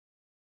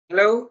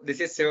Hello, this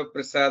is Siva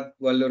Prasad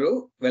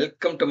Valluru.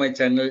 Welcome to my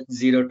channel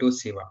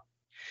ZeroToSiva.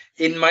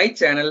 In my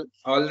channel,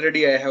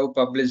 already I have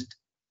published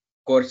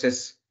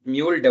courses,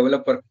 Mule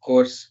Developer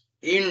course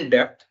in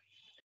depth.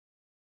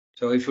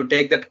 So if you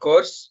take that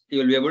course, you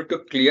will be able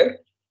to clear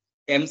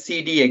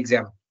MCD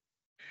exam.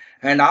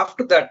 And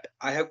after that,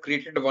 I have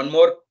created one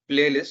more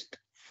playlist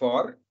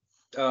for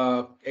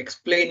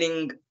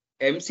explaining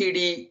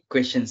MCD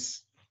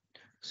questions.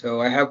 So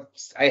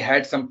I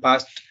had some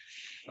past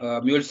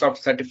Mulesoft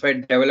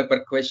certified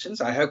developer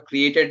questions. I have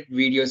created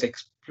videos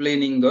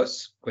explaining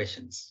those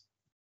questions.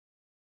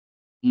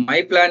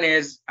 My plan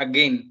is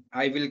again,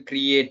 I will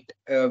create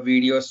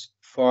videos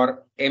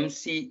for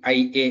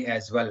MCIA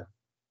as well,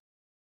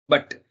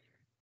 but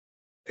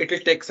it will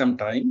take some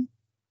time.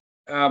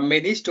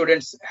 Many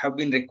students have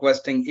been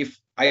requesting if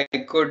I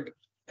could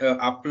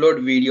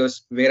upload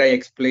videos where I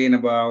explain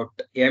about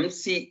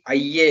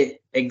MCIA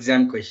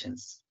exam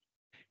questions.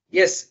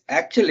 Yes,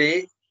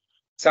 actually,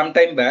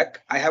 sometime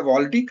back, I have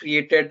already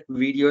created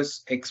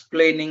videos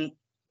explaining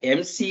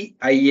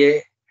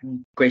MCIA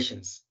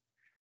questions.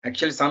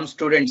 Actually, some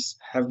students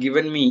have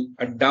given me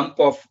a dump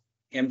of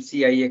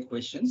MCIA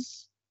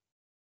questions.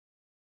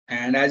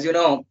 And as you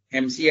know,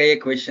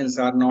 MCIA questions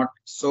are not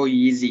so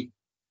easy.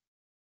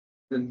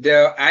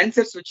 The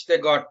answers which they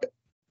got,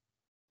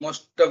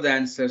 most of the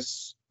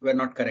answers were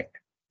not correct.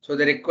 So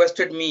they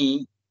requested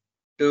me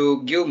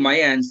to give my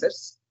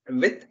answers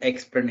with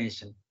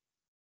explanation.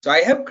 So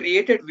I have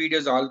created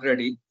videos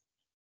already,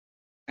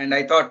 and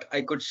I thought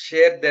I could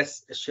share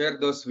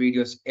those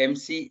videos,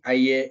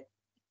 MCIA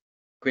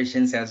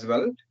questions as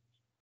well,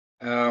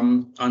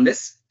 on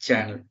this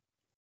channel.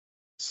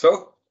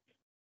 So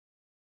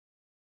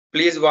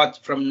please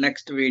watch from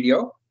next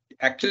video.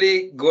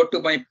 Actually, go to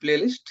my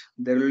playlist.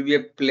 There will be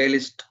a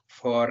playlist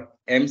for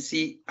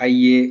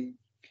MCIA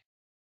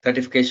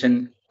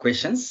certification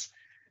questions.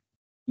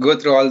 Go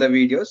through all the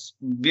videos.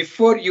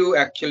 Before you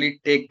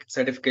actually take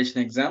certification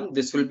exam,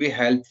 this will be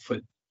helpful.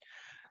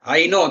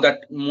 I know that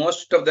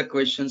most of the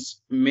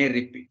questions may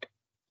repeat.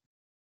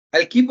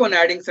 I'll keep on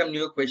adding some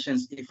new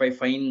questions if I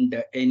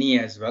find any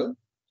as well.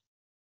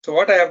 So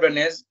what I have done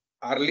is,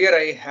 earlier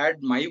I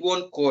had my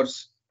own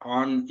course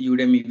on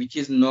Udemy, which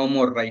is no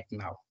more right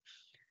now.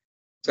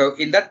 So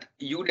in that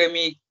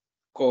Udemy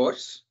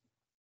course,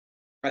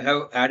 I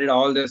have added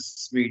all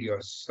these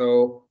videos.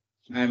 So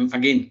I'm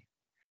again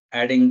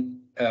adding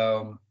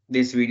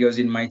these videos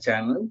in my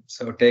channel.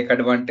 So take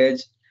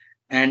advantage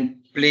and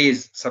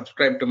please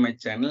subscribe to my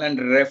channel and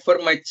refer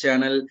my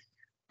channel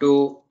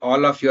to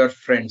all of your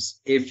friends.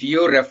 If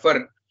you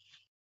refer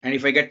and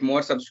if I get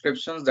more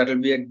subscriptions, that will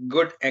be a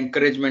good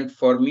encouragement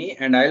for me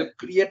and I'll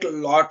create a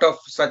lot of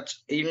such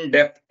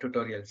in-depth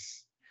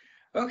tutorials.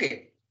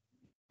 Okay,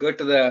 go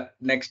to the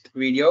next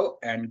video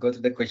and go to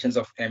the questions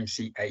of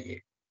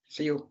MCIA.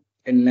 See you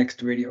in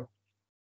next video.